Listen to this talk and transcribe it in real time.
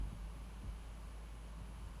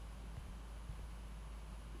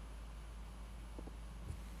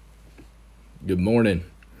Good morning.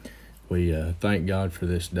 We thank God for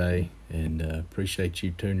this day and appreciate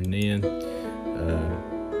you tuning in.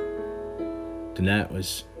 Tonight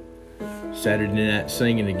was Saturday night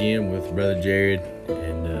singing again with Brother Jared,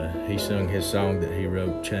 and he sung his song that he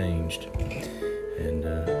wrote, Changed. And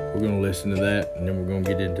we're going to listen to that, and then we're going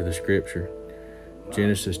to get into the scripture.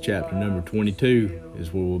 Genesis chapter number 22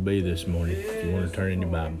 is where we'll be this morning, if you want to turn in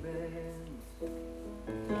your Bible. I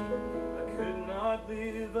could not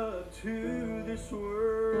live up to this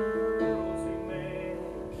world's demand.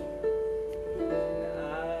 I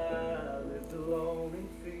lived alone in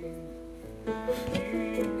fear,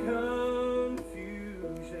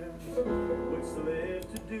 confusion. What's left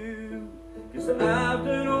to do? 'Cause I've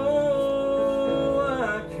done all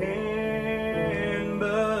I can,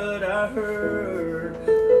 but I heard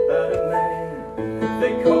about a man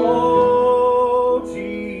they call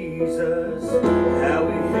Jesus. How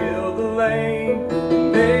he healed the lame,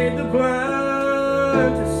 made the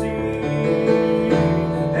blind to see,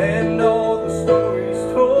 and all the stories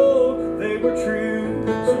told, they were true.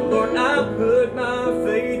 So Lord, I put my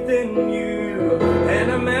faith in you,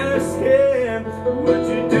 and I'm asking, would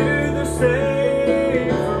you do the same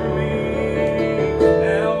for me?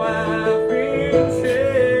 Now I've been changed,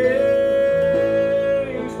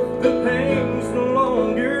 the pain's no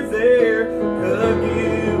longer there, the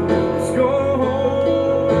guilt is gone.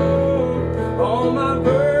 All my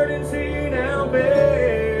burdens he now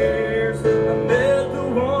bears. I met the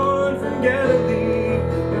one from Galilee,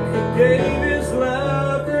 and he gave his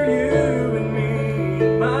life for you and me.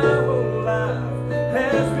 And my whole life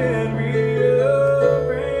has been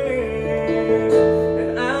rearranged,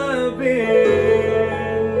 and I've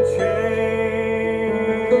been changed.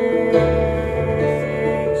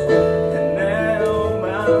 And now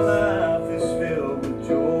my life is filled with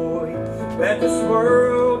joy that this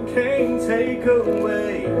world can't take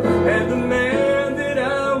away. And the man that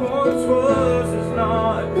I once was is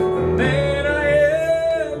not the man I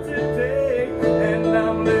am today. And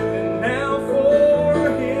I'm living now for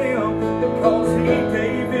him, because he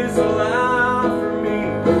gave his life for me.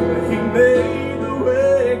 He made the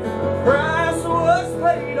way, the price was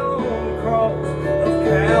paid on the cross of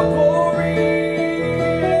Calvary,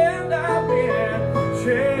 and I've been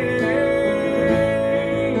changed.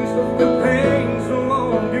 The pain's no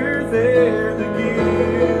longer there, the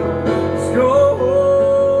guilt is gone.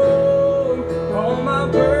 All my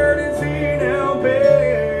burdens he now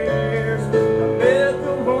bears. I met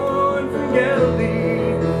the one from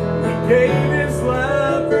Galilee, he gave his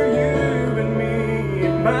life for you and me.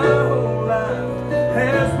 And my whole life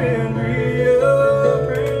has been rearranged.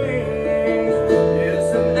 Yes,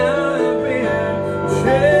 and I've been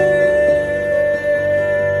changed.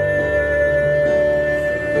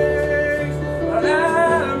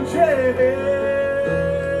 I'm changed.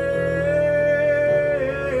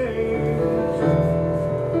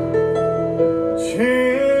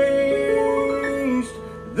 Changed,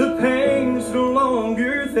 the pain's no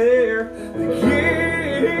longer there, the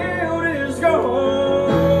guilt is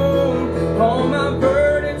gone. All my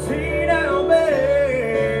burdens he now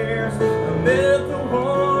bears. I met the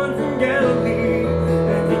one from Galilee,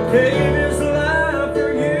 and he gave his life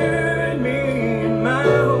for you and me. And my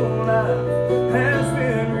whole life has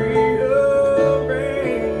been rearranged.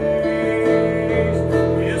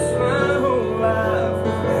 Yes, my whole life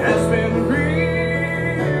has been rearranged.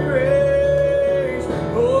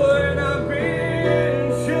 Oh, and I've been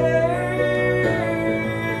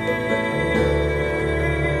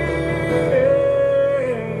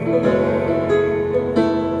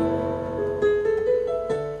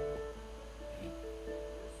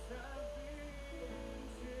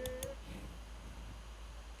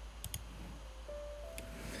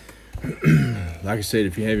Like I said,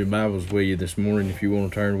 if you have your Bibles with you this morning, if you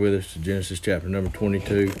want to turn with us to Genesis chapter number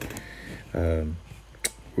 22, we're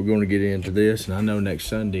going to get into this. And I know next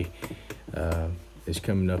Sunday is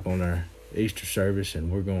coming up on our Easter service,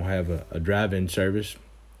 and we're going to have a drive-in service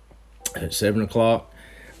at 7 o'clock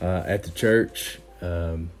at the church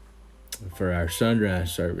for our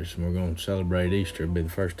sunrise service. And we're going to celebrate Easter. It'll be the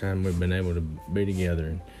first time we've been able to be together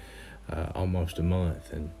in almost a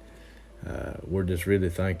month. And we're just really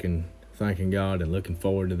thanking God and looking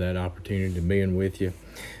forward to that opportunity to being with you.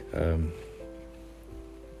 And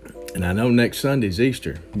I know next Sunday's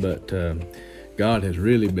Easter, but God has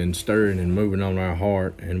really been stirring and moving on our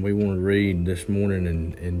heart, and we want to read this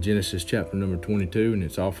morning in Genesis chapter number 22, and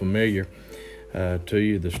it's all familiar to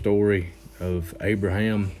you, the story of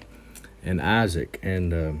Abraham and Isaac.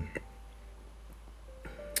 And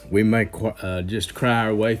we may just cry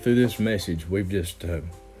our way through this message. We've just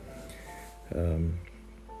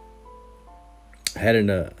had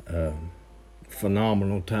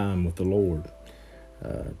phenomenal time with the Lord.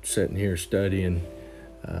 Sitting here studying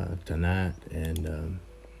tonight and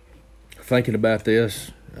thinking about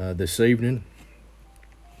this evening.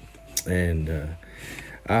 And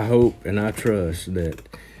I hope and I trust that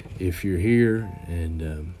if you're here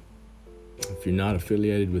and if you're not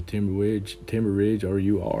affiliated with Timber Ridge, or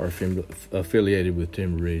you are affiliated with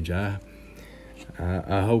Timber Ridge, I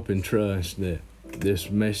hope and trust that this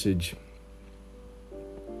message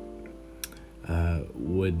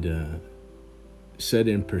would set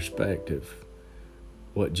in perspective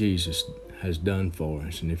what Jesus has done for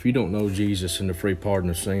us. And if you don't know Jesus and the free pardon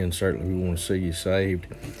of sin, certainly we want to see you saved.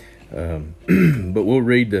 But we'll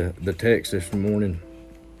read the text this morning.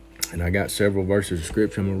 And I got several verses of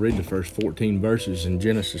scripture. I'm going to read the first 14 verses in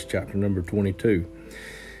Genesis chapter number 22.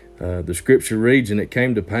 The scripture reads, "And it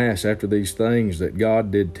came to pass after these things that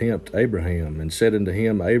God did tempt Abraham, and said unto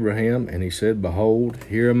him, Abraham, and he said, Behold,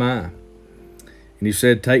 here am I. And he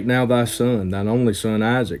said, Take now thy son, thine only son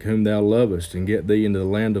Isaac, whom thou lovest, and get thee into the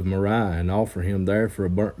land of Moriah, and offer him there for a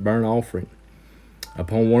burnt offering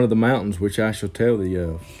upon one of the mountains which I shall tell thee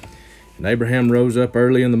of. And Abraham rose up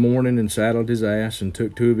early in the morning, and saddled his ass, and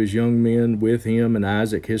took 2 of his young men with him, and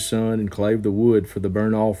Isaac his son, and clave the wood for the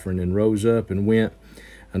burnt offering, and rose up, and went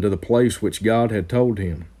unto the place which God had told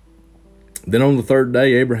him. Then on the 3rd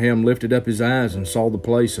day Abraham lifted up his eyes, and saw the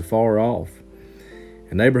place afar off.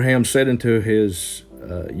 And Abraham said unto his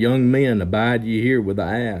young men, Abide ye here with the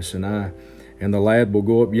ass, and I and the lad will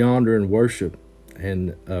go up yonder and worship,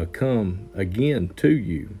 and come again to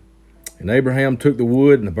you. And Abraham took the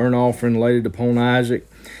wood and the burnt offering, laid it upon Isaac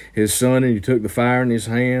his son, and he took the fire in his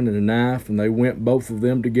hand and a knife, and they went both of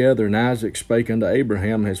them together. And Isaac spake unto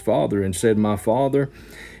Abraham his father, and said, My father.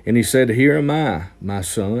 And he said, Here am I, my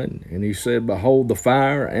son. And he said, Behold the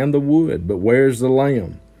fire and the wood, but where is the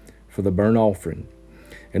lamb for the burnt offering?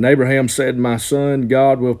 And Abraham said, My son,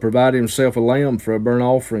 God will provide himself a lamb for a burnt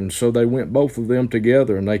offering. So they went both of them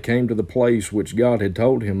together, and they came to the place which God had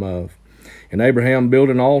told him of. And Abraham built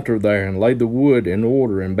an altar there, and laid the wood in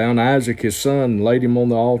order, and bound Isaac his son, and laid him on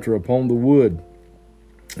the altar upon the wood.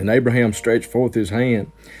 And Abraham stretched forth his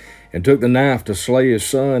hand, and took the knife to slay his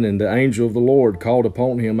son. And the angel of the Lord called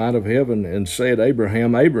upon him out of heaven, and said,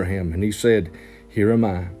 Abraham, Abraham. And he said, Here am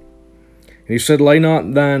I. And he said, Lay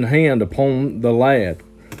not thine hand upon the lad,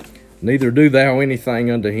 neither do thou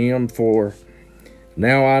anything unto him, for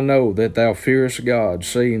now I know that thou fearest God,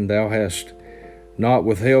 seeing thou hast not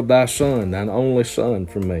withheld thy son, thine only son,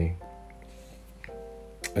 from me.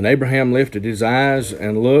 And Abraham lifted his eyes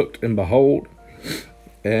and looked, and behold,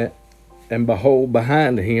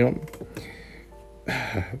 behind him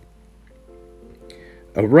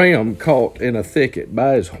a ram caught in a thicket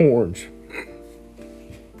by his horns.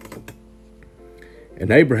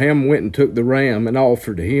 And Abraham went and took the ram and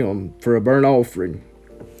offered him for a burnt offering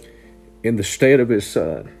in the stead of his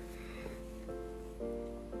son.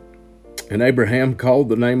 And Abraham called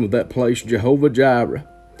the name of that place Jehovah-Jireh,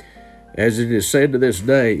 as it is said to this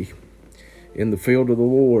day, In the field of the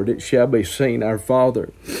Lord it shall be seen. Our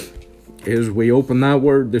Father, as we open thy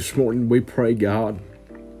word this morning, we pray, God,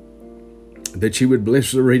 that you would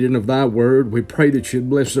bless the reading of thy word. We pray that you'd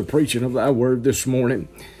bless the preaching of thy word this morning.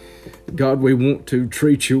 God, we want to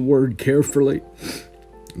treat your word carefully.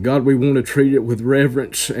 God, we want to treat it with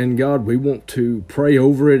reverence. And God, we want to pray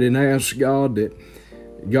over it and ask God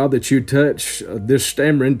that you touch this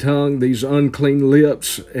stammering tongue, these unclean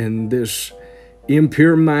lips, and this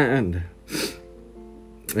impure mind.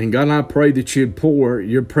 And God, I pray that you'd pour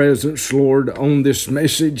your presence, Lord, on this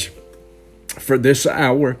message for this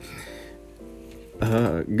hour.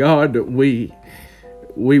 God, we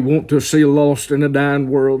want to see a lost and a dying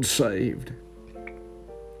world saved.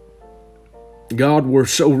 God, we're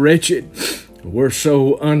so wretched. We're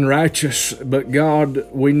so unrighteous, but God,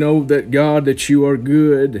 we know that God, that you are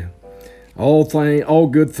good. All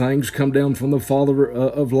good things come down from the Father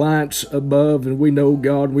of lights above, and we know,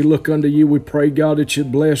 God, we look unto you. We pray, God, that you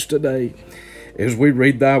bless today as we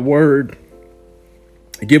read thy word.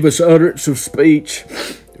 Give us utterance of speech.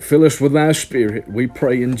 Fill us with thy spirit. We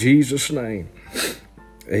pray in Jesus' name.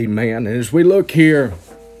 Amen. And as we look here,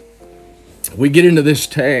 we get into this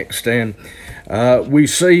text, and we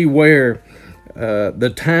see where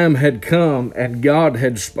the time had come and God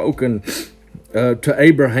had spoken to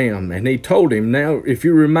Abraham, and he told him. Now, if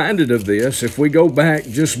you're reminded of this, if we go back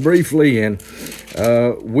just briefly, and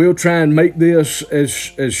we'll try and make this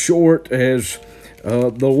as short as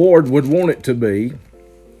the Lord would want it to be.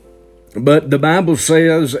 But the Bible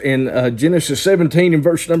says in Genesis 17 and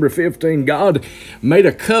verse number 15, God made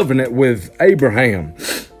a covenant with Abraham.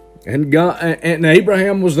 And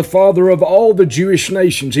Abraham was the father of all the Jewish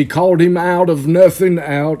nations. He called him out of nothing,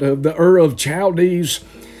 out of the Ur of Chaldees.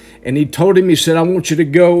 And he told him, he said, I want you to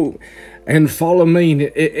go and follow me.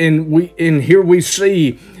 And here we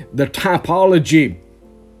see the typology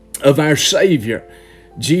of our Savior,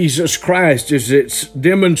 Jesus Christ, as it's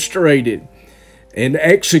demonstrated and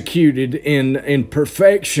executed in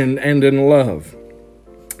perfection and in love.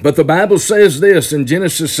 But the Bible says this in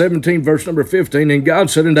Genesis 17, verse number 15, and God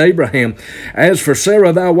said unto Abraham, As for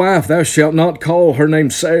Sarah thy wife, thou shalt not call her name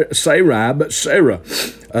Sarai, but Sarah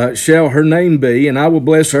shall her name be, and I will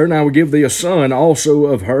bless her, and I will give thee a son also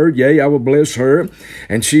of her. Yea, I will bless her,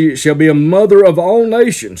 and she shall be a mother of all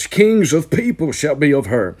nations. Kings of people shall be of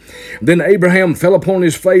her. Then Abraham fell upon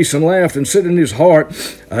his face and laughed, and said in his heart,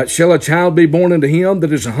 Shall a child be born unto him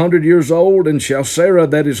that is 100 years old, and shall Sarah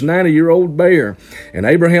that is 90-year-old bear? And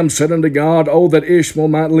Abraham said unto God, Oh, that Ishmael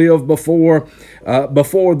might live before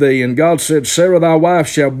thee. And God said, Sarah thy wife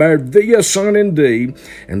shall bear thee a son indeed,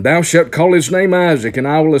 and thou shalt call his name Isaac, and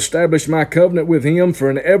I will establish my covenant with him for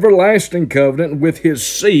an everlasting covenant with his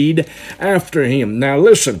seed after him. Now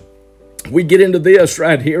listen, we get into this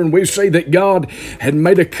right here, and we see that God had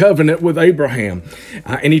made a covenant with Abraham.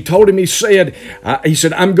 And he told him, he said,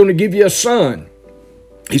 I'm going to give you a son.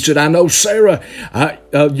 He said, I know Sarah,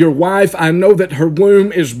 your wife, I know that her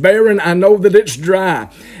womb is barren. I know that it's dry.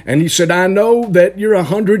 And he said, I know that you're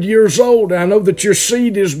 100 years old. I know that your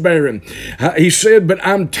seed is barren. He said, but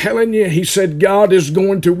I'm telling you, he said, God is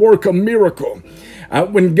going to work a miracle.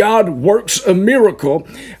 When God works a miracle,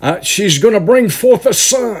 she's going to bring forth a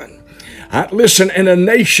son. Listen, and a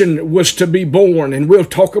nation was to be born, and we'll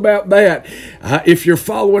talk about that. If you're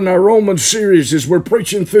following our Romans series, as we're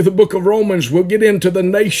preaching through the book of Romans, we'll get into the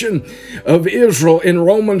nation of Israel in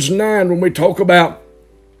Romans 9 when we talk about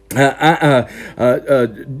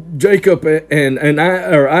Jacob and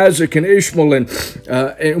Isaac and Ishmael,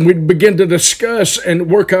 and we begin to discuss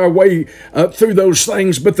and work our way through those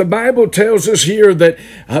things. But the Bible tells us here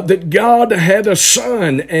that God had a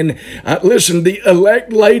son, and listen, the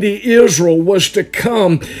elect lady Israel was to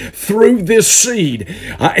come through this seed,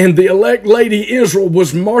 and the elect lady Israel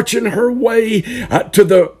was marching her way to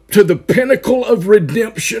the pinnacle of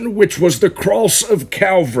redemption, which was the cross of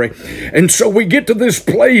Calvary. And so we get to this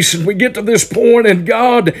place and we get to this point, and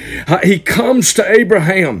God, he comes to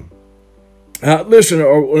Abraham.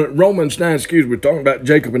 Romans 9, we're talking about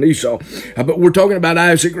Jacob and Esau, but we're talking about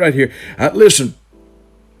Isaac right here. Listen.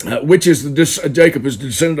 Which is Jacob is the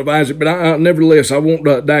descendant of Isaac, but nevertheless, I won't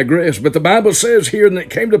digress. But the Bible says here, and it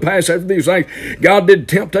came to pass after these things, God did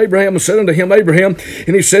tempt Abraham and said unto him, Abraham,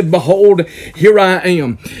 and he said, Behold, here I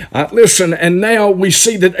am. Listen, and now we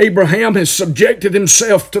see that Abraham has subjected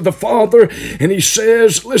himself to the Father, and he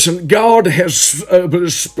says, listen, God has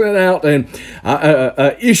spent out and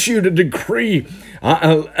issued a decree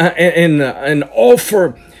and an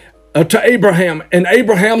offer to Abraham, and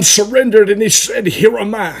Abraham surrendered, and he said, Here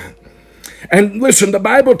am I. And listen, the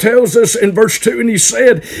Bible tells us in verse 2, and he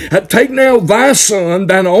said, Take now thy son,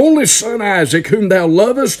 thine only son Isaac, whom thou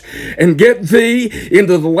lovest, and get thee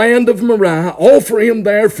into the land of Moriah, offer him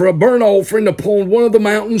there for a burnt offering upon one of the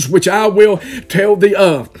mountains which I will tell thee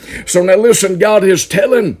of. So now listen, God is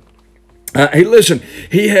telling,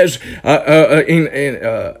 he has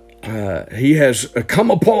come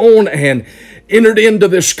upon and entered into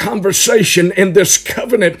this conversation and this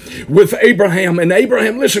covenant with Abraham. And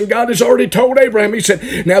Abraham, listen, God has already told Abraham, he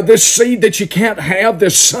said, now this seed that you can't have,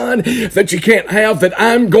 this son that you can't have, that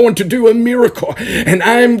I'm going to do a miracle, and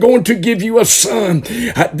I'm going to give you a son.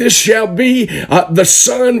 This shall be the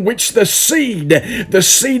son which the seed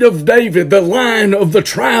of David, the line of the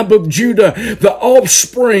tribe of Judah, the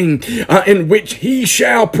offspring in which he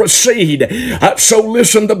shall proceed. So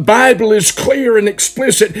listen, the Bible is clear and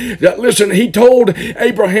explicit. Listen, he told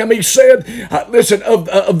Abraham, he said, listen,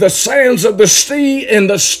 of the sands of the sea and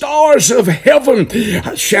the stars of heaven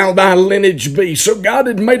shall thy lineage be. So God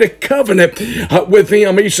had made a covenant with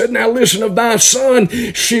him. He said, now listen, of thy son,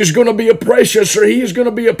 she's going to be a precious, or he's going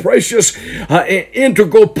to be a precious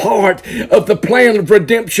integral part of the plan of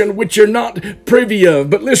redemption, which you're not privy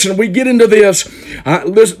of. But listen, we get into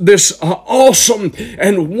this awesome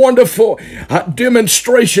and wonderful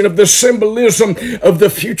demonstration of the symbolism of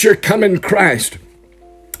the future coming Christ.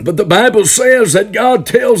 But the Bible says that God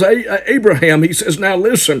tells Abraham, he says, now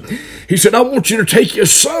listen, he said, I want you to take your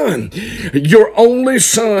son, your only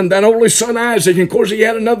son, that only son Isaac. And of course, he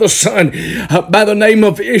had another son by the name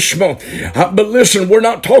of Ishmael. But listen, we're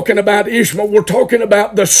not talking about Ishmael. We're talking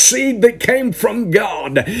about the seed that came from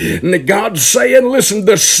God. And God's saying, listen,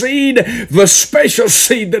 the seed, the special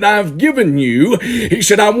seed that I've given you, he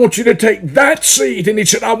said, I want you to take that seed. And he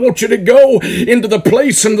said, I want you to go into the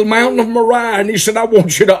place in the mountain of Moriah. And he said, I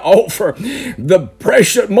want you to offer the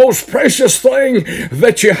most precious thing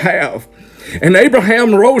that you have. And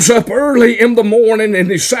Abraham rose up early in the morning, and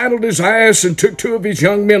he saddled his ass and took 2 of his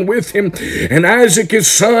young men with him, and Isaac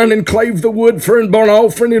his son, and clave the wood for an burnt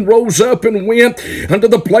offering, and rose up and went unto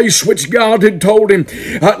the place which God had told him.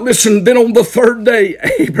 Listen, then on the 3rd day,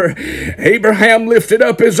 Abraham lifted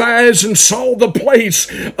up his eyes and saw the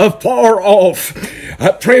place afar off.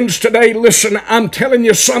 Friends, today, listen, I'm telling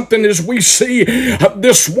you something as we see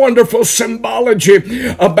this wonderful symbology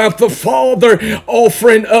about the Father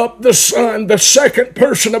offering up the Son, the second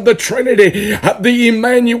person of the Trinity, the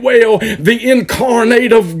Emmanuel, the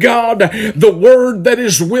incarnate of God, the Word that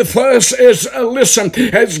is with us,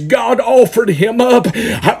 as God offered him up,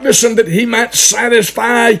 listen, that he might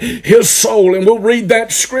satisfy his soul. And we'll read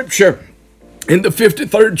that scripture in the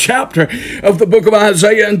 53rd chapter of the book of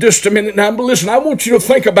Isaiah in just a minute. Now, listen, I want you to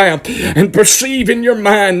think about and perceive in your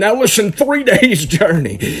mind. Now, listen, 3 days'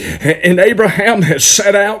 journey, and Abraham has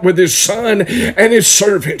set out with his son and his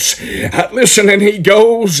servants. Listen, and he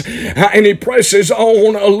goes and he presses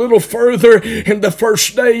on a little further. In the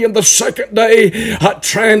 1st day and the 2nd day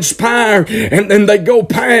transpire, and then they go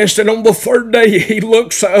past, and on the 3rd day he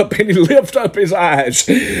looks up and he lifts up his eyes.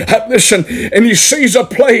 Listen, and he sees a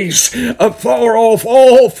place far off.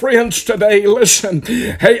 All friends today, listen,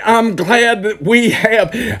 hey, I'm glad that we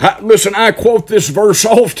have, listen, I quote this verse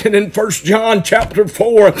often in 1 John chapter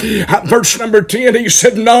 4, verse number 10. He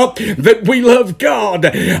said, not that we love God,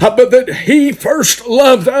 but that he first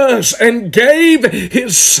loved us and gave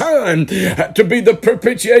his son to be the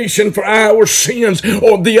propitiation for our sins,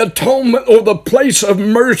 or the atonement, or the place of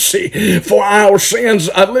mercy for our sins.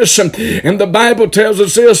 Listen, and the Bible tells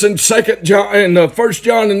us this in 1 John in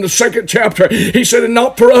the 2nd chapter. He said, and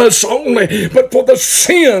not for us only, but for the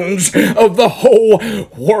sins of the whole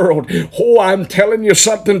world. Oh, I'm telling you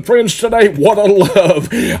something, friends, today. What a love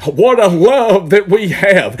that we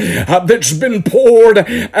have that's been poured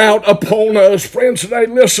out upon us. Friends, today,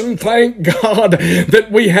 listen, thank God that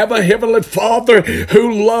we have a Heavenly Father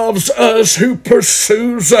who loves us, who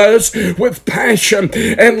pursues us with passion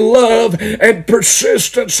and love and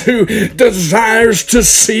persistence, who desires to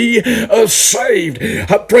see us saved.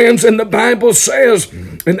 Friends, in the Bible says,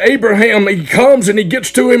 and Abraham, he comes and he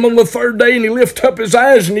gets to him on the 3rd day, and he lifts up his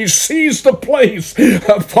eyes and he sees the place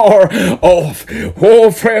far off. Oh,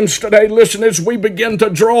 friends, today, listen, as we begin to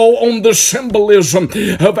draw on the symbolism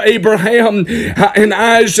of Abraham and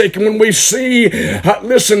Isaac, when we see,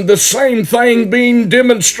 listen, the same thing being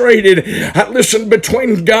demonstrated, listen,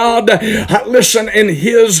 between God, listen, and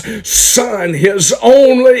his son, his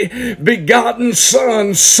only begotten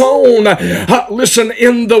son, sown, listen,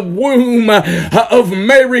 in the womb of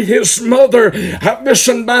Mary, his mother,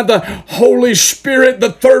 listen, by the Holy Spirit, the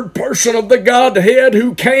 3rd person of the Godhead,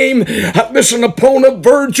 who came, listen, upon a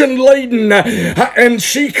virgin laden, and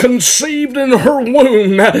she conceived in her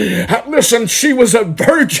womb. Listen, she was a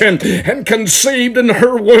virgin and conceived in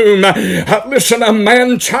her womb. Listen, a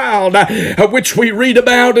man-child, which we read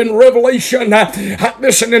about in Revelation.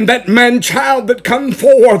 Listen, and that man-child that come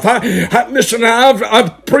forth. Listen,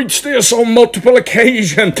 I've preached this on multiple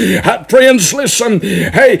occasions. Friends, listen,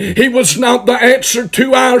 hey, he was not the answer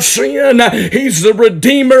to our sin. He's the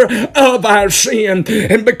redeemer of our sin.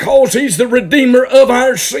 And because he's the redeemer of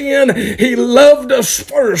our sin, he loved us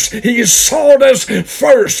first. He sought us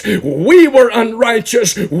first. We were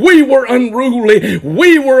unrighteous. We were unruly.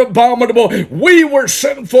 We were abominable. We were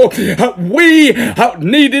sinful. We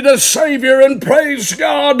needed a Savior, and praise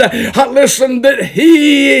God, listen, that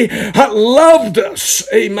he loved us.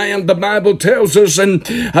 Amen. The Bible tells us in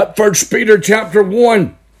 1 Peter chapter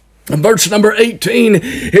 1, verse number 18,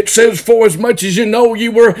 it says, for as much as you know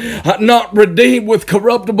you were not redeemed with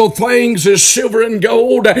corruptible things as silver and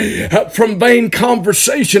gold from vain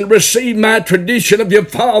conversation received my tradition of your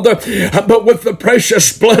father, but with the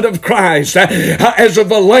precious blood of Christ, as of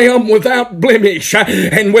a lamb without blemish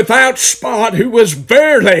and without spot, who was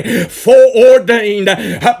verily foreordained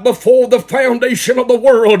before the foundation of the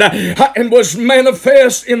world, and was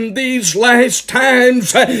manifest in these last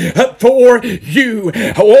times for you.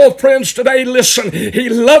 Oh, friends, today, listen, He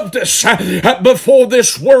loved us before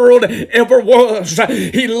this world ever was.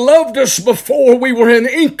 He loved us before we were an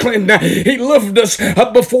inkling. He loved us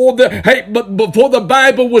before the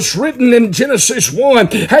Bible was written in Genesis 1.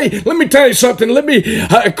 Hey, let me tell you something. Let me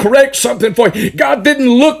correct something for you. God didn't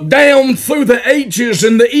look down through the ages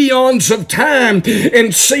and the eons of time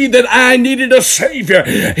and see that I needed a Savior.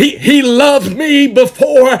 He loved me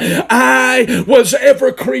before I was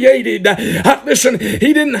ever created. Listen,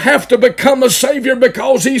 He didn't have to become a Savior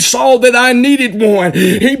because He saw that I needed one.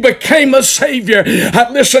 He became a Savior.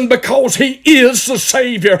 Listen, because He is the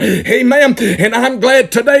Savior. Amen. And I'm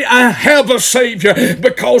glad today I have a Savior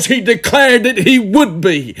because He declared that He would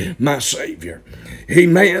be my Savior.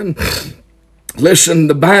 Amen. Listen,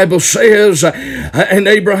 the Bible says, and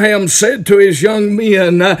Abraham said to his young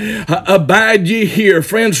men, abide ye here.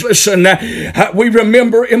 Friends, listen, we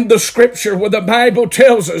remember in the scripture where the Bible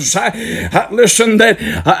tells us, listen,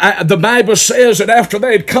 that the Bible says that after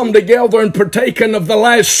they had come together and partaken of the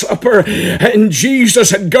Last Supper, and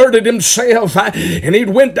Jesus had girded Himself, and He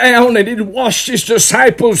went down and He'd washed His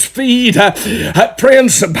disciples' feet.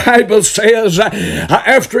 Friends, the Bible says,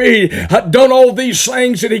 after He had done all these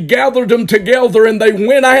things, that He gathered them together, and they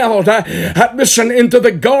went out, listen, into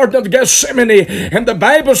the Garden of Gethsemane, and the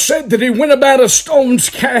Bible said that He went about a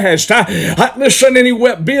stone's cast. Listen, and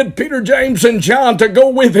He bid Peter, James, and John to go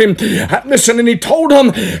with Him. Listen, and He told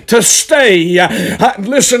them to stay.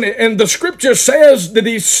 Listen, and the scripture says that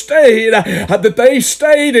He stayed, that they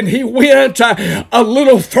stayed, and He went a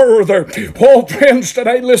little further. Oh, friends,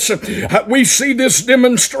 today, listen, we see this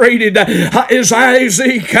demonstrated as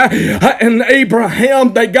Isaac and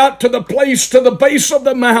Abraham, they got to the place, to the base of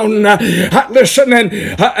the mountain. Listen,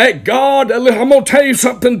 and God, I'm going to tell you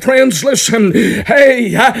something, friends. Listen, hey,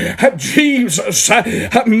 Jesus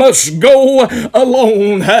must go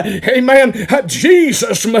alone. Amen.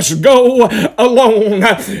 Jesus must go alone.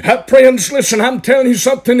 Friends, listen, I'm telling you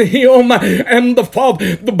something. Him and the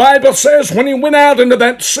Father. The Bible says when He went out into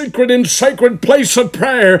that secret and sacred place of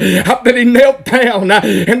prayer, that He knelt down,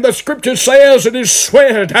 and the scripture says that His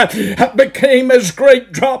sweat became as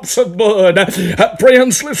great drops of blood.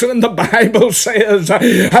 Friends, listen, and the Bible says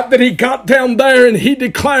that He got down there and He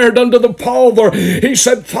declared unto the Father, He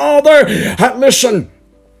said, Father, listen,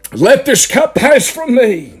 let this cup pass from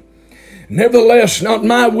me. Nevertheless, not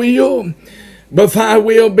my will, but Thy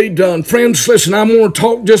will be done. Friends, listen, I'm going to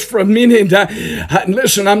talk just for a minute.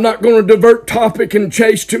 Listen, I'm not going to divert topic and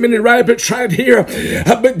chase too many rabbits right here.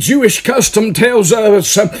 But Jewish custom tells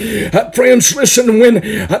us, friends, listen, when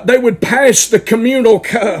they would pass the communal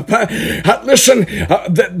cup, listen,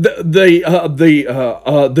 the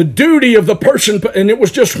duty of the person, and it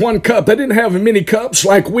was just one cup. They didn't have many cups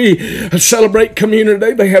like we celebrate communion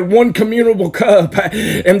today. They had one communal cup,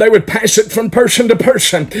 and they would pass it from person to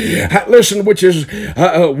person. Listen, which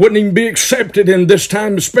wouldn't even be accepted in this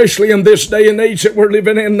time, especially in this day and age that we're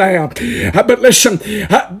living in now. But listen,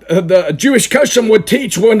 the Jewish custom would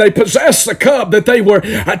teach when they possessed the cup that they were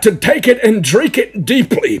to take it and drink it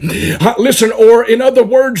deeply. Listen, or in other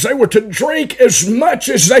words, they were to drink as much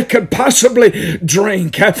as they could possibly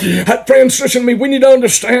drink. Friends, listen to me, we need to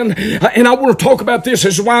understand, and I want to talk about this,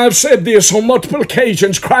 is why I've said this on multiple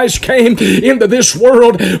occasions. Christ came into this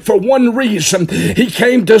world for one reason. He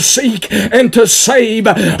came to seek and to save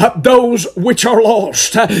those which are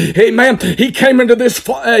lost. Amen. He came into this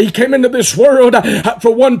world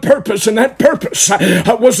for one purpose, and that purpose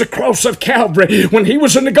was the cross of Calvary. When He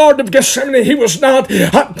was in the Garden of Gethsemane, He was not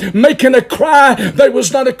making a cry. There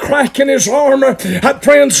was not a crack in His armor.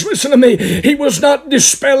 Friends, listen to me. He was not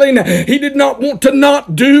dispelling. He did not want to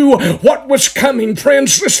not do what was coming.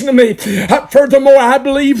 Friends, listen to me. Furthermore, I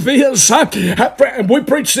believe this. We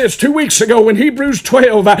preached this 2 weeks ago in Hebrews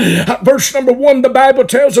 12, verse number 1. The Bible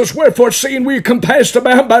tells us, wherefore, seeing we are compassed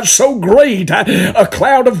about by so great a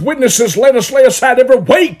cloud of witnesses, let us lay aside every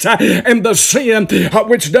weight and the sin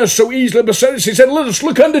which does so easily beset us. He said, let us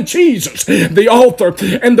look unto Jesus, the author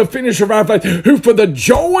and the finisher of our faith, who for the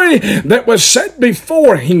joy that was set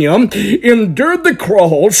before Him endured the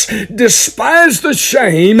cross, despised the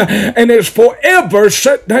shame, and is forever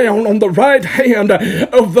set down on the right hand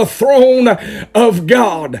of the throne of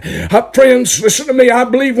God. Friends, listen to me. I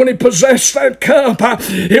believe when He possessed that cup,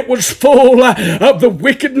 it was full of the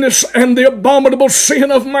wickedness and the abominable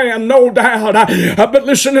sin of man, no doubt. But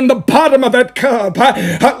listen, in the bottom of that cup,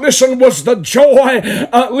 listen, was the joy,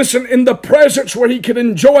 listen, in the presence where He could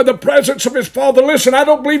enjoy the presence of His Father. Listen, I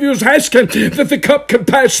don't believe He was asking that the cup could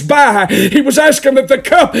pass by. He was asking that the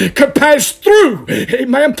cup could pass through.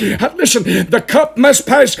 Amen. Listen, the cup must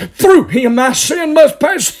pass through Him. My sin must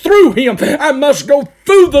pass through Him. I must go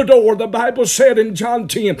through the door, the Bible said in John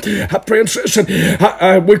 10. Friends, listen,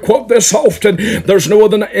 we quote this often. There's no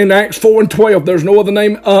other, in Acts 4 and 12, there's no other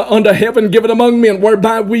name under heaven given among men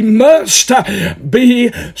whereby we must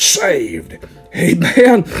be saved.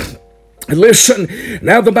 Amen. Listen,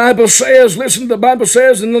 now the Bible says, listen, the Bible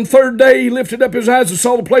says, and on the third day he lifted up his eyes and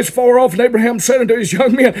saw the place far off, and Abraham said unto his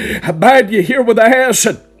young men, abide ye here with the ass,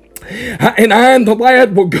 and I and the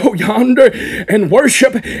lad will go yonder and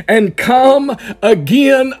worship and come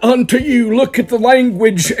again unto you. Look at the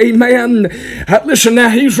language, amen. Listen, now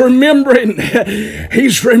he's remembering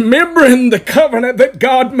the covenant that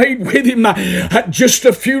God made with him just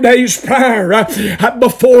a few days prior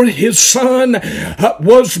before his son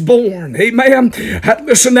was born, amen.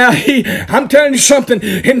 Listen, now I'm telling you something,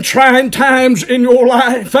 in trying times in your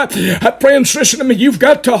life, friends, listen to me, you've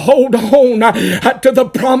got to hold on to the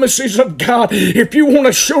promises of God. If you want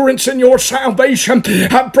assurance in your salvation,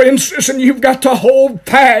 friends, listen, you've got to hold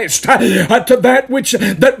fast to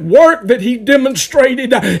that work that he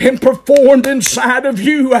demonstrated and performed inside of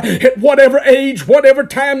you at whatever age, whatever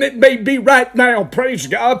time it may be right now. Praise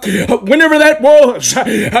God. Whenever that was,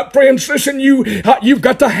 friends, listen, you've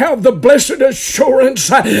got to have the blessed assurance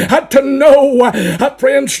to know,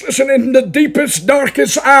 friends, listen, in the deepest,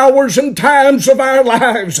 darkest hours and times of our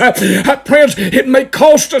lives, friends, it may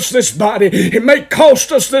cost us this body. It may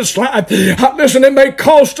cost us this life. Listen, it may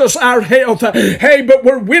cost us our health. Hey, but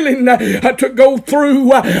we're willing to go through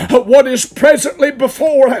what is presently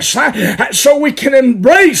before us so we can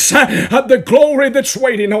embrace the glory that's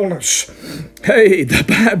waiting on us. Hey, the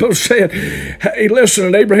Bible said, hey, listen,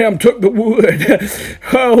 and Abraham took the wood.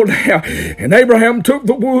 Oh, now, and Abraham took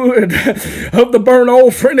the wood of the burnt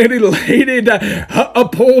offering and he laid it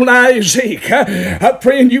upon Isaac.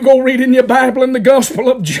 Friend, you go read in your Bible in the Gospel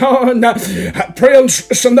of John. Friends,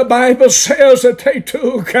 listen, the Bible says that they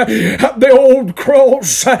took the old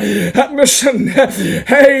cross. Listen,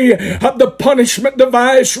 hey, the punishment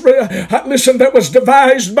device, listen, that was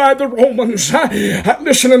devised by the Romans.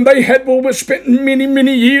 Listen, and they had spent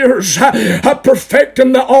many years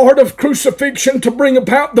perfecting the art of crucifixion to bring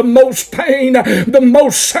about the most pain, the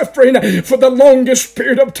most suffering for the longest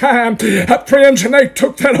period of time. Friends, and they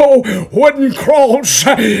took that old wooden cross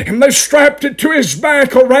and they strapped it to his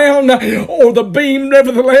back around, or the beam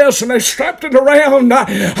nevertheless, and they strapped it around,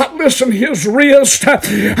 listen, his wrist.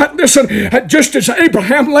 Listen, just as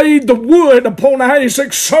Abraham laid the wood upon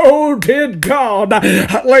Isaac, so did God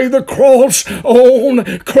lay the cross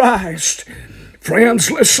on Christ. Friends,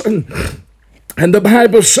 listen. And the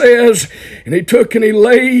Bible says, and he took and he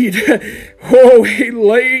laid the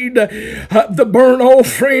burnt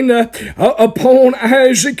offering upon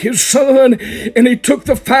Isaac his son, and he took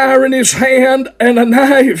the fire in his hand and a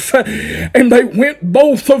knife, and they went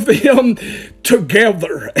both of them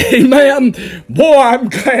together. Amen. Boy, I'm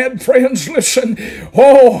glad, friends, listen.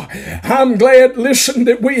 Oh, I'm glad, listen,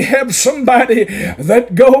 that we have somebody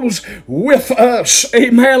that goes with us.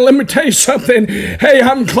 Amen. Let me tell you something. Hey,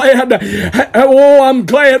 I'm glad,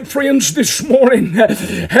 friends, this morning,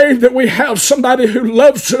 hey, that we have somebody who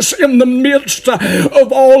loves us in the midst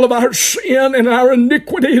of all of our sin and our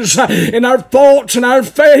iniquities and our faults and our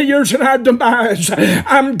failures and our demise.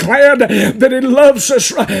 I'm glad that he loves us.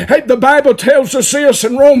 Hey, the Bible tells us this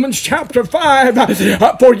in Romans chapter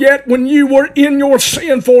 5, for yet when you were in your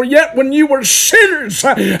sin, for yet when you were sinners,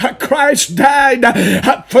 Christ died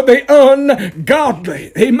for the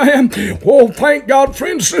ungodly. Amen. Oh, thank God,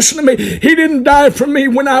 friends, listen to me. He didn't die for me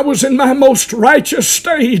when I was in my most righteous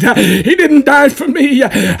state. He didn't die for me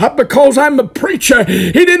because I'm a preacher.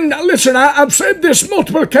 He didn't, listen, I've said this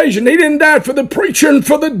multiple occasions. He didn't die for the preacher and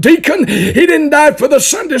for the deacon. He didn't die for the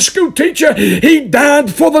Sunday school teacher. He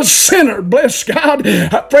died for the sinner. Bless God.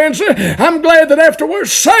 Friends, I'm glad that after we're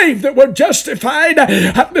saved, that we're justified.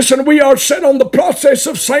 Listen, we are set on the process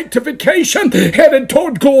of sanctification, headed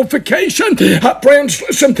toward glorification. Friends,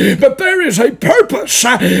 listen, but there is a purpose.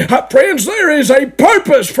 Friends, there is a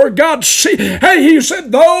purpose for God's seek. Hey, he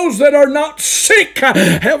said, those that are not sick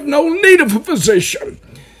have no need of a physician.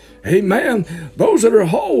 Amen. Those that are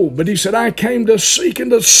whole. But he said, I came to seek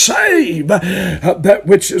and to save that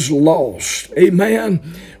which is lost. Amen.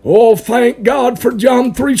 Oh, thank God for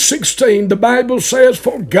John 3:16. The Bible says,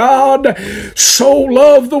 for God so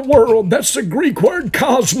loved the world. That's the Greek word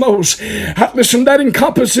cosmos. Listen, that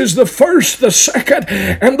encompasses the first, the second,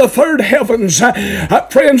 and the third heavens.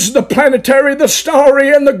 Friends, the planetary, the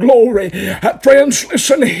starry, and the glory. Friends,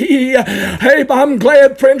 listen, I'm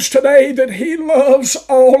glad, friends, today that he loves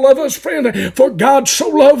all of us, friend. For God so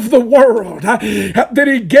loved the world that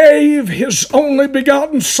he gave his only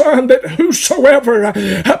begotten Son, that whosoever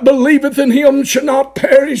believeth in him shall not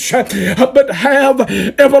perish, but have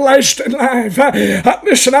everlasting life.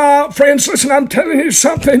 Listen, friends, listen, I'm telling you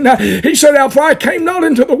something. He said, for I came not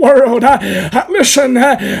into the world, listen,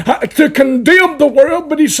 to condemn the world,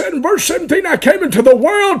 but he said in verse 17, I came into the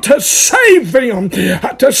world to save them,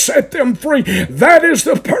 to set them free. That is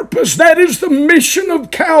the purpose. That is the mission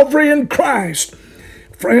of Calvary in Christ.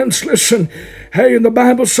 Friends, listen. Hey, and the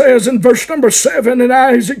Bible says in verse number 7, and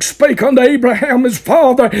Isaac spake unto Abraham his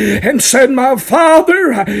father, and said, my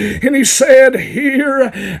father. And he said, here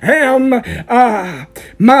am I,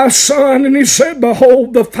 my son. And he said,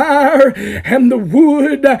 behold the fire and the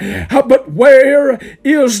wood, but where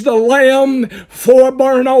is the lamb for a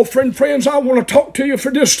burnt offering? Friends, I want to talk to you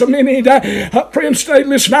for just a minute. Friends, today,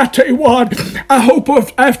 listen, I tell you what, I hope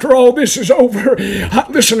after all this is over,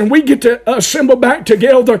 listen, and we get to assemble back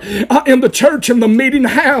together in the church, in the meeting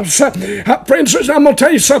house. Friends, I'm going to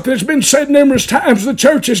tell you something that's been said numerous times. The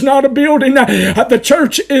church is not a building. The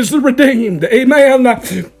church is the redeemed. Amen.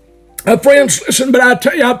 Friends, listen, but I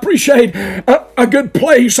tell you, I appreciate a good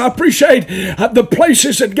place. I appreciate the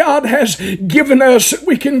places that God has given us that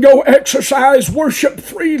we can go exercise, worship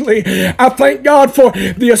freely. I thank God for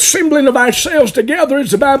the assembling of ourselves together, as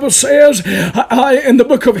the Bible says in the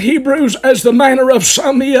book of Hebrews, as the manner of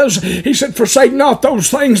some is. He said, forsake not those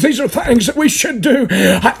things. These are things that we should do.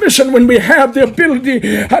 Listen, when we have the ability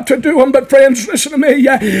to do them. But friends, listen to me.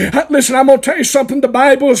 Listen, I'm going to tell you something. The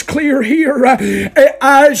Bible is clear here.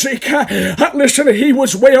 Isaac, listen, he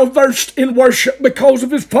was well versed in worship because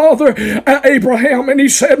of his father Abraham. And he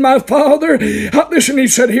said, my father, listen, he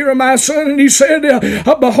said, here am my son. And he said,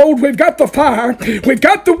 behold, we've got the fire, we've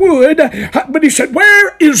got the wood, but he said,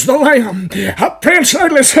 where is the lamb? Friends,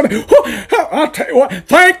 listen, I'll tell you what,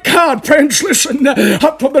 thank God, friends, listen,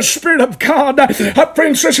 for the Spirit of God.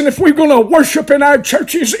 Friends, listen, if we're going to worship in our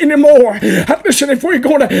churches anymore, listen, if we're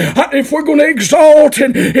going to exalt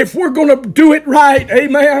and if we're going to do it right,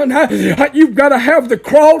 amen, you've got to have the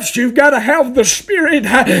cross, you've got to have the Spirit,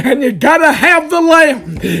 and you've got to have the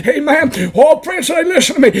Lamb. Amen. Oh, friends,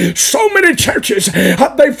 listen to me. So many churches,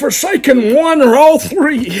 they've forsaken one or all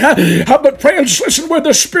three. But friends, listen, where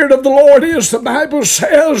the Spirit of the Lord is, the Bible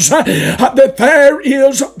says that there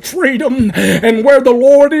is freedom. And where the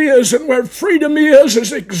Lord is and where freedom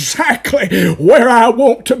is exactly where I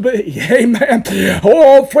want to be. Amen.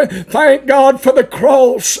 Oh, thank God for the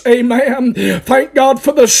cross. Amen. Thank God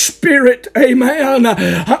for the Spirit. Amen.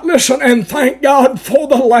 Listen, and thank God for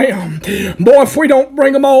the Lamb. Boy, if we don't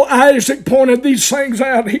bring them all, Isaac pointed these things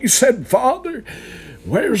out. He said, Father,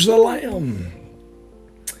 where's the Lamb?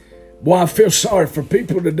 Boy, I feel sorry for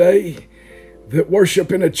people today that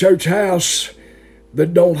worship in a church house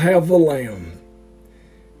that don't have the Lamb.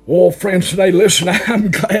 Oh, friends, today, listen,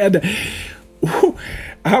 I'm glad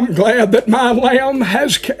that my Lamb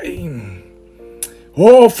has came.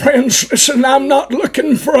 Oh, friends, listen, I'm not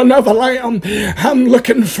looking for another lamb. I'm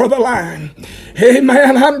looking for the Lamb.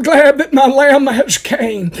 Amen. I'm glad that my Lamb has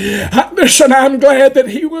came. Listen, I'm glad that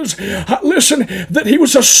he was, that he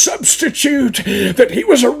was a substitute, that he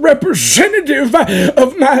was a representative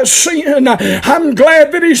of my sin. I'm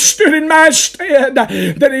glad that he stood in my stead,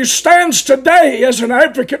 that he stands today as an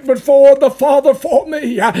advocate before the Father for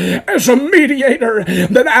me, as a mediator,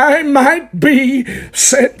 that I might be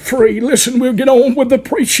set free. Listen, we'll get on with the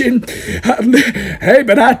preaching. Hey,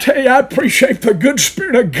 but I tell you, I appreciate the good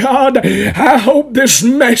Spirit of God. I hope this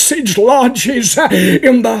message lodges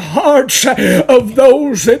in the hearts of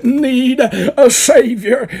those that need a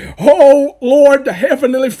Savior. Oh, Lord,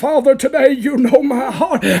 Heavenly Father, today you know my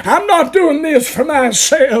heart. I'm not doing this for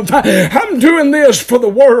myself. I'm doing this for the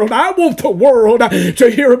world. I want the world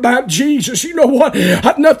to hear about Jesus. You know what?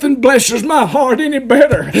 Nothing blesses my heart any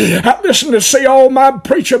better. I listen to see all my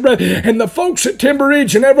preacher brothers and the folks at Timber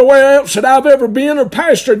Ridge and everywhere else that I've ever been or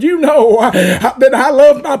pastored. You know that I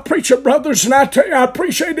love my preacher brothers, and I tell you, I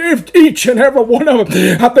appreciate each and every one of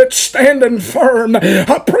them that's standing firm,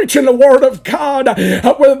 preaching the Word of God,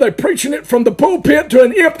 whether they're preaching it from the pulpit to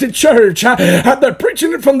an empty church, they're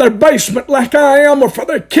preaching it from their basement like I am, or from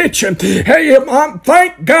their kitchen. Hey,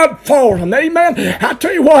 thank God for them. Amen. I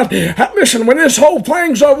tell you what, listen, when this whole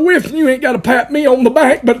thing's over with, you ain't got to pat me on the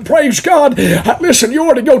back, but praise God, listen, you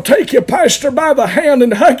ought to go take your pastor by the hand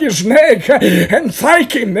and hug his neck and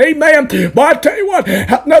thank him. Amen. But I tell you what,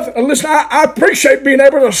 nothing. Listen, I I appreciate being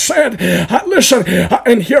able to sit, listen,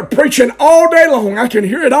 and hear preaching all day long. I can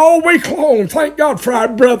hear it all week long. Thank God for our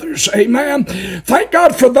brothers. Amen. Thank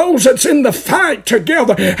God for those that's in the fight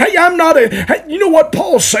together. Hey, you know what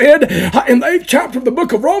Paul said in the 8th chapter of the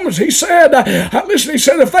book of Romans? He said, listen, he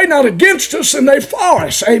said, if they not against us, then they for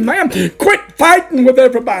us. Amen. Quit fighting with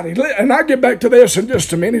everybody. And I'll get back to this in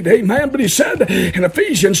just a minute. Amen. But he said in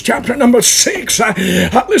Ephesians chapter number 6,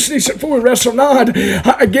 listen, he said, for we wrestle not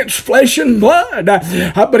against flesh and blood,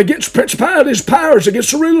 but against principalities, powers,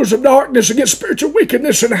 against the rulers of darkness, against spiritual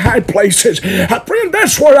wickedness in high places. Friend,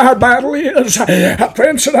 that's where our battle is.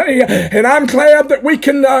 Friends, today, and I'm glad that we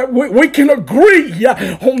can agree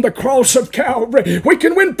on the cross of Calvary. We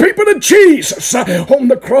can win people to Jesus on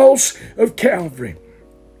the cross of Calvary.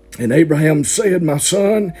 And Abraham said, my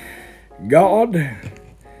son, God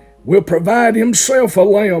will provide himself a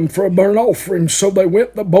lamb for a burnt offering. So they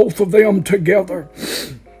went, the both of them together.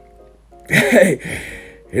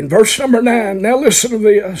 In verse number 9, now listen to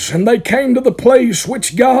this. And they came to the place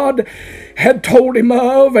which God had told him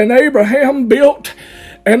of, and Abraham built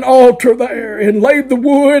an altar there, and laid the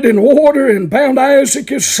wood in order, and bound Isaac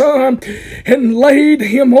his son, and laid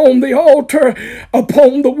him on the altar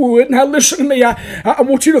upon the wood. Now listen to me, I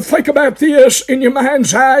want you to think about this in your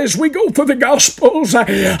mind's eye as we go through the Gospels,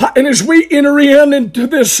 and as we enter into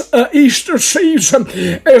this Easter season,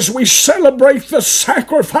 as we celebrate the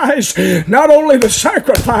sacrifice, not only the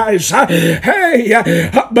sacrifice, but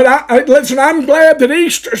listen, I'm glad that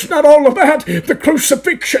Easter's not all about the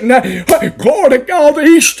crucifixion. Glory to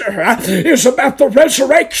God, Easter is about the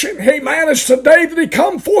resurrection. Amen. It's the day that he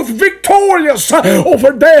come forth victorious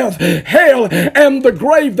over death, hell, and the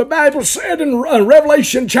grave. The Bible said in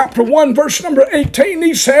Revelation chapter 1, verse number 18,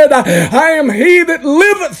 he said, I am he that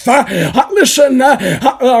liveth.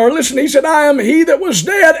 Listen, he said, I am he that was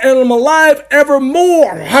dead and am alive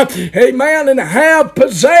evermore. Amen. And have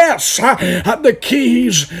possessed the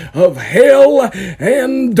keys of hell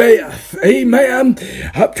and death. Amen.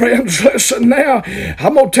 Friends, listen now.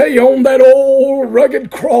 I'm going to tell you, on that old rugged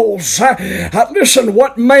cross, listen,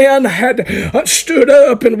 what man had stood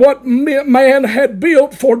up and what man had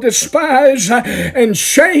built for despise and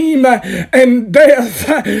shame and death,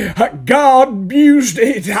 God used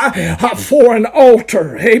it for an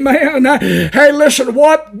altar. Amen. Hey, listen,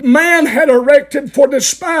 what man had erected for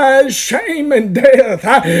despise, shame, and death,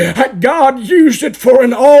 God used it for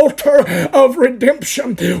an altar of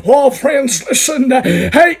redemption. Well, friends, listen.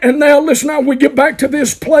 Hey, and now listen, now we get back to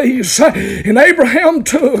this place, and Abraham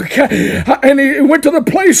took and he went to the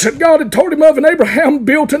place that God had told him of, and Abraham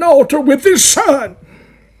built an altar with his son,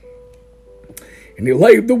 and he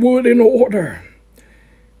laid the wood in order,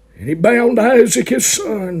 and he bound Isaac his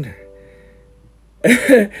son,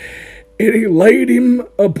 and he laid him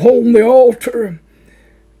upon the altar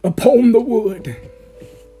upon the wood.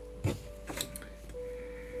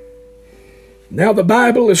 Now the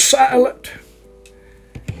Bible is silent,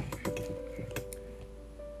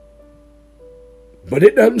 but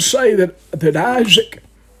it doesn't say that Isaac,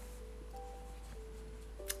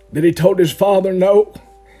 that he told his father no.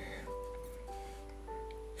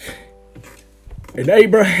 And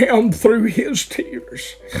Abraham, through his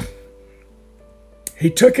tears, he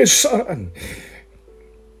took his son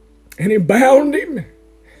and he bound him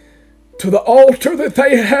to the altar that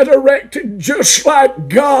they had erected, just like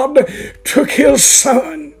God took his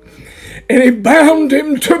son and he bound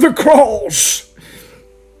him to the cross.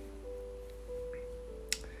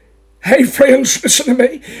 Hey friends, listen to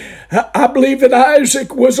me. I believe that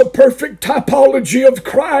Isaac was a perfect typology of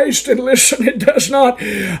Christ. And listen, it does not,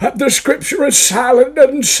 the scripture is silent. It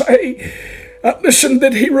doesn't say, listen,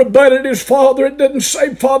 that he rebutted his father. It doesn't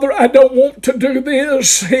say, Father, I don't want to do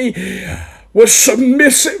this. He was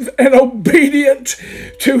submissive and obedient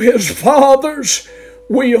to his father's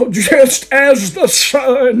will, just as the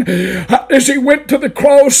Son, as he went to the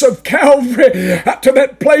cross of Calvary, to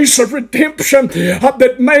that place of redemption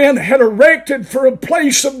that man had erected for a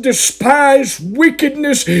place of despise,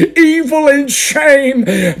 wickedness, evil, and shame.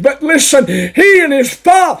 But listen, he and his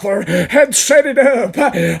Father had set it up.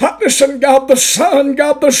 Listen, God the Son,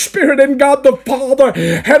 God the Spirit, and God the Father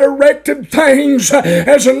had erected things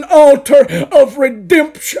as an altar of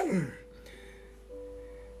redemption,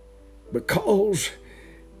 because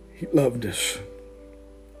he loved us.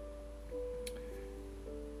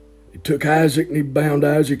 He took Isaac and he bound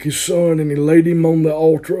Isaac his son, and he laid him on the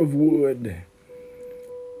altar of wood.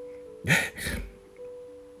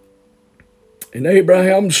 And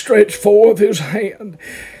Abraham stretched forth his hand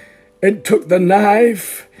and took the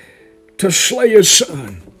knife to slay his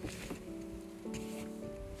son.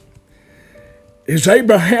 as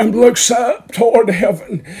Abraham looks up toward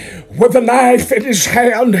heaven with a knife in his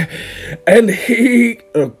hand, and he,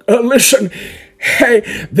 listen, hey,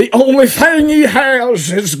 the only thing he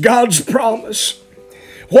has is God's promise.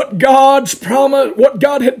 What God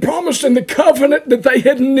had promised in the covenant that they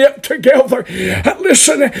had knit together.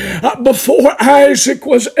 Listen, before Isaac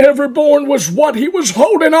was ever born was what he was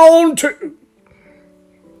holding on to.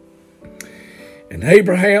 And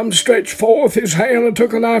Abraham stretched forth his hand and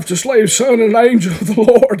took a knife to slay his son, and an angel of the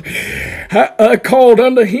Lord called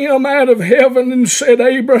unto him out of heaven and said,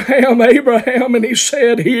 Abraham, Abraham. And he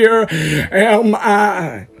said, Here am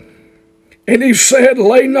I. And he said,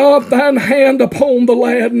 Lay not thine hand upon the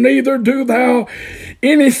lad, neither do thou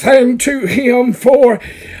anything to him, for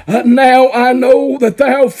now I know that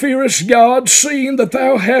thou fearest God, seeing that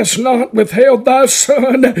thou hast not withheld thy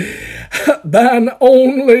son, thine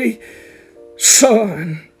only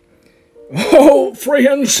son. Oh,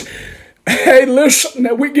 friends, hey, listen,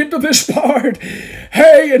 now we get to this part.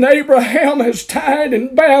 Hey, and Abraham has tied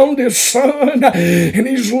and bound his son, and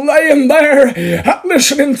he's laying there,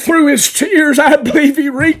 listening through his tears. I believe he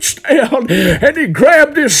reached out, and he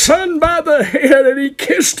grabbed his son by the head, and he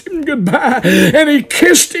kissed him goodbye, and he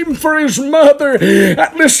kissed him for his mother.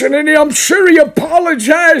 Listen, and I'm sure he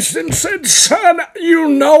apologized and said, Son, you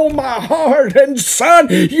know my heart, and son,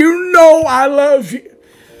 you know I love you.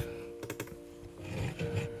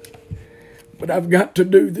 But I've got to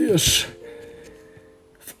do this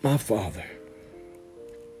for my father.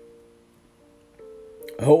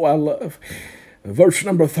 Oh, I love verse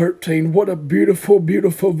number 13. What a beautiful,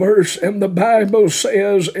 beautiful verse. And the Bible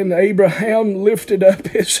says, And Abraham lifted up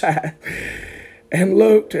his eye and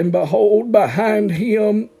looked, and behold, behind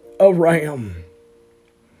him a ram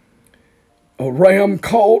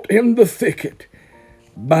caught in the thicket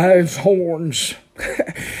by his horns.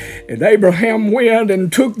 And Abraham went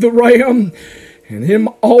and took the ram and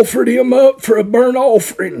offered him up for a burnt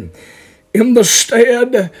offering in the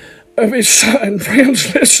stead of his son.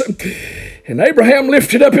 Friends, listen. And Abraham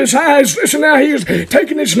lifted up his eyes. Listen now, he's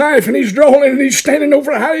taking his knife and he's drawing and he's standing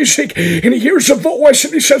over Isaac, and he hears a voice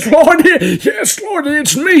and he says, Lord, yes, Lord,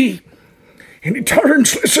 it's me. And he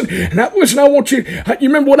turns, listen, and I want you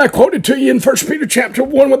remember what I quoted to you in 1 Peter chapter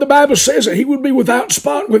 1, where the Bible says that he would be without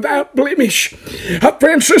spot, without blemish.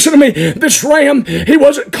 Friends, listen to me. This ram, he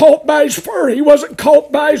wasn't caught by his fur. He wasn't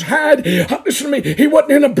caught by his hide. Listen to me. He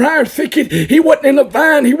wasn't in a briar thicket. He wasn't in a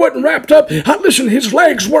vine. He wasn't wrapped up. Listen, his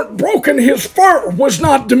legs weren't broken. His fur was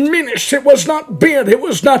not diminished. It was not bent. It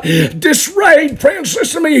was not disarrayed. Friends,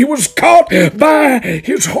 listen to me. He was caught by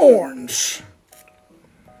his horns.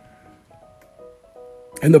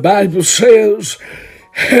 And the Bible says,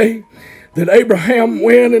 hey, that Abraham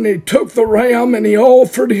went and he took the ram and he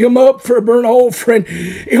offered him up for a burnt offering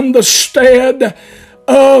in the stead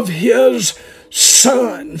of his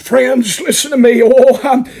son. Friends, listen to me.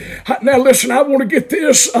 Now listen, I want to get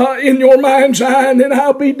this in your mind's eye, and then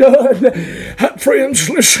I'll be done. Friends,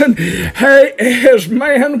 listen. Hey, as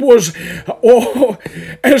man was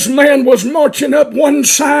marching up one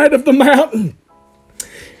side of the mountain,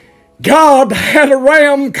 God had a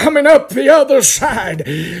ram coming up the other side.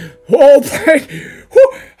 Oh,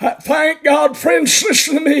 thank God, friends,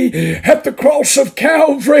 listen to me. At the cross of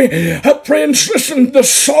Calvary, friends, listen, the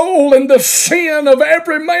soul and the sin of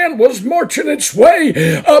every man was marching its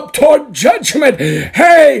way up toward judgment.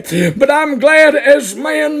 Hey, but I'm glad as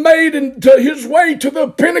man made his way to the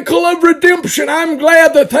pinnacle of redemption, I'm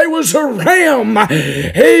glad that there was a ram.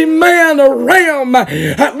 Amen, a ram,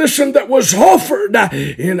 listen, that was offered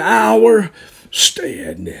in our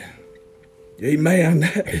stead. Amen.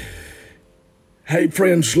 Hey,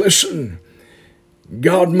 friends, listen.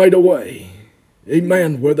 God made a way.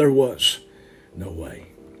 Amen, where there was no way.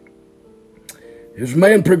 As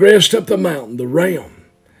man progressed up the mountain, the ram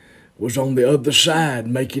was on the other side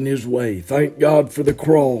making his way. Thank God for the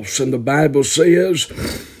cross. And the Bible says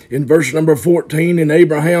in verse number 14, And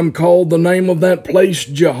Abraham called the name of that place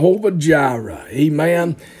Jehovah Jireh.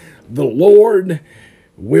 Amen. The Lord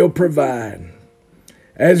will provide.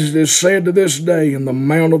 As it is said to this day, in the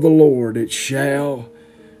mount of the Lord it shall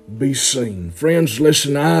be seen. Friends,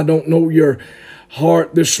 listen, I don't know your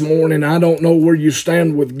heart this morning. I don't know where you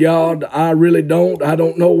stand with God. I really don't. I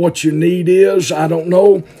don't know what your need is. I don't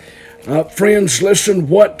know. Friends, listen,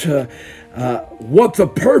 what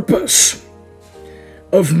the purpose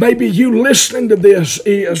of maybe you listening to this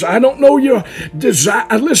is, I don't know your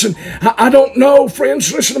desire. Listen, I don't know,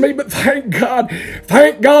 friends, listen to me, but thank God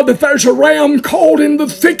that there's a ram caught in the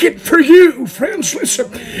thicket for you. Friends, listen,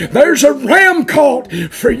 there's a ram caught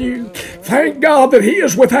for you. Thank God that He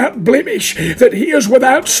is without blemish, that He is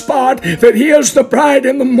without spot, that He is the bright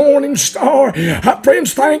and the morning star.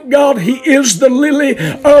 Friends, thank God He is the lily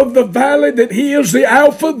of the valley, that He is the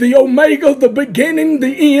Alpha, the Omega, the beginning,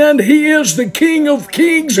 the end. He is the King of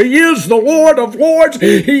Kings. He is the Lord of Lords.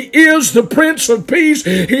 He is the Prince of Peace.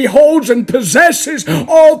 He holds and possesses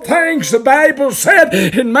all things. The Bible said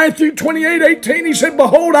in Matthew 28:18, He said,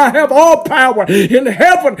 behold, I have all power in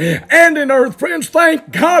heaven and in earth. Friends,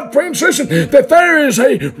 thank God, friends, listen, that there is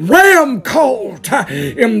a ram caught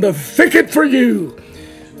in the thicket for you.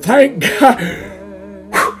 Thank God.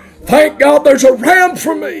 Thank God there's a ram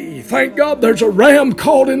for me. Thank God there's a ram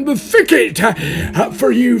caught in the thicket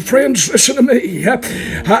for you, friends. Listen to me.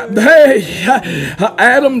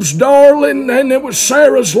 Adam's darling, and it was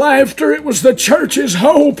Sarah's laughter. It was the church's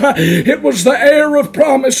hope. It was the heir of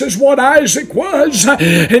promises, what Isaac was.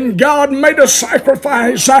 And God made a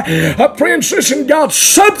sacrifice. Friends, listen, God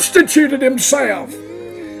substituted Himself.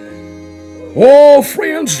 Oh,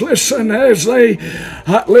 friends, listen as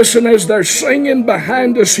they're singing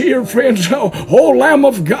behind us here, friends. Oh, Lamb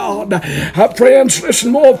of God, friends,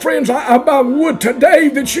 listen, more friends. I would today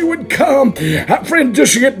that you would come, friend.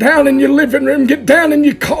 Just get down in your living room, get down in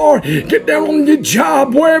your car, get down on your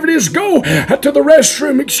job, wherever it is. Go to the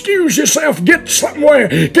restroom, excuse yourself, get somewhere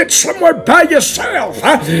by yourself.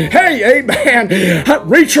 Hey, amen.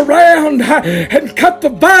 Reach around and cut the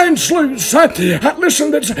vines loose.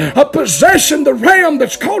 Listen, that's a possession. The ram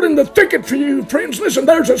that's caught in the thicket for you, friends. Listen,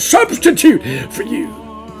 there's a substitute for you.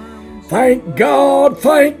 Thank God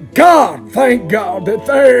that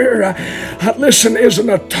there, listen, is an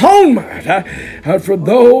atonement for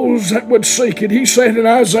those that would seek it. He said in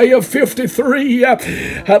Isaiah 53,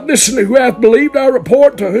 listen, who hath believed our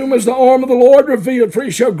report, to whom is the arm of the Lord revealed? For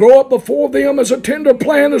He shall grow up before them as a tender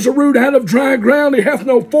plant, as a root out of dry ground. He hath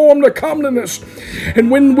no form nor comeliness.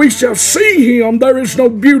 And when we shall see Him, there is no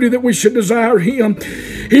beauty that we should desire Him.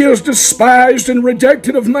 He is despised and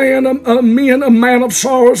rejected of men, a man of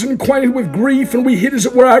sorrows and acquainted with grief, and we hid as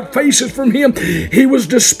it were our faces from Him. He was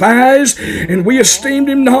despised, and we esteemed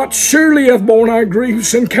Him not. Surely He hath borne our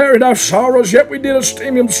griefs and carried our sorrows, yet we did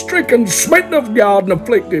esteem Him stricken, smitten of God, and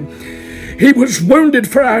afflicted. He was wounded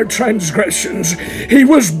for our transgressions. He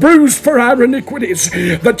was bruised for our iniquities.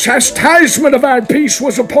 The chastisement of our peace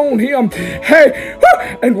was upon Him. Hey,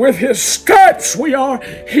 and with His stripes we are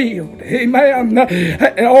healed. Amen.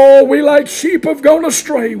 And all we like sheep have gone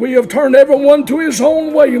astray. We have turned everyone to his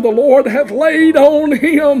own way, and the Lord hath laid on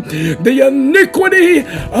Him the iniquity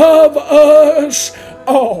of us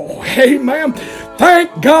all. Amen.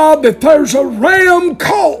 Thank God that there's a ram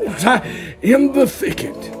caught in the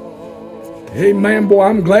thicket. Amen, boy,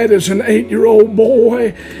 I'm glad as an 8-year-old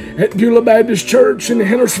boy at Beulah Baptist Church in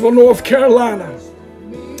Hendersonville, North Carolina.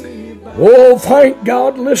 Oh, thank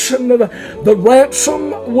God, listen, the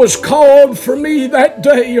ransom was called for me that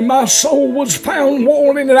day, and my soul was found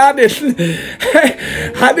wanting, and I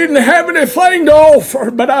didn't have anything to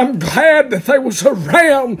offer, but I'm glad that there was a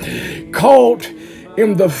ram caught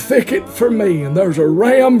in the thicket for me, and there's a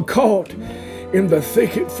ram caught in the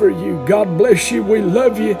thicket for you. God bless you. We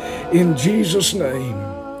love you in Jesus' name.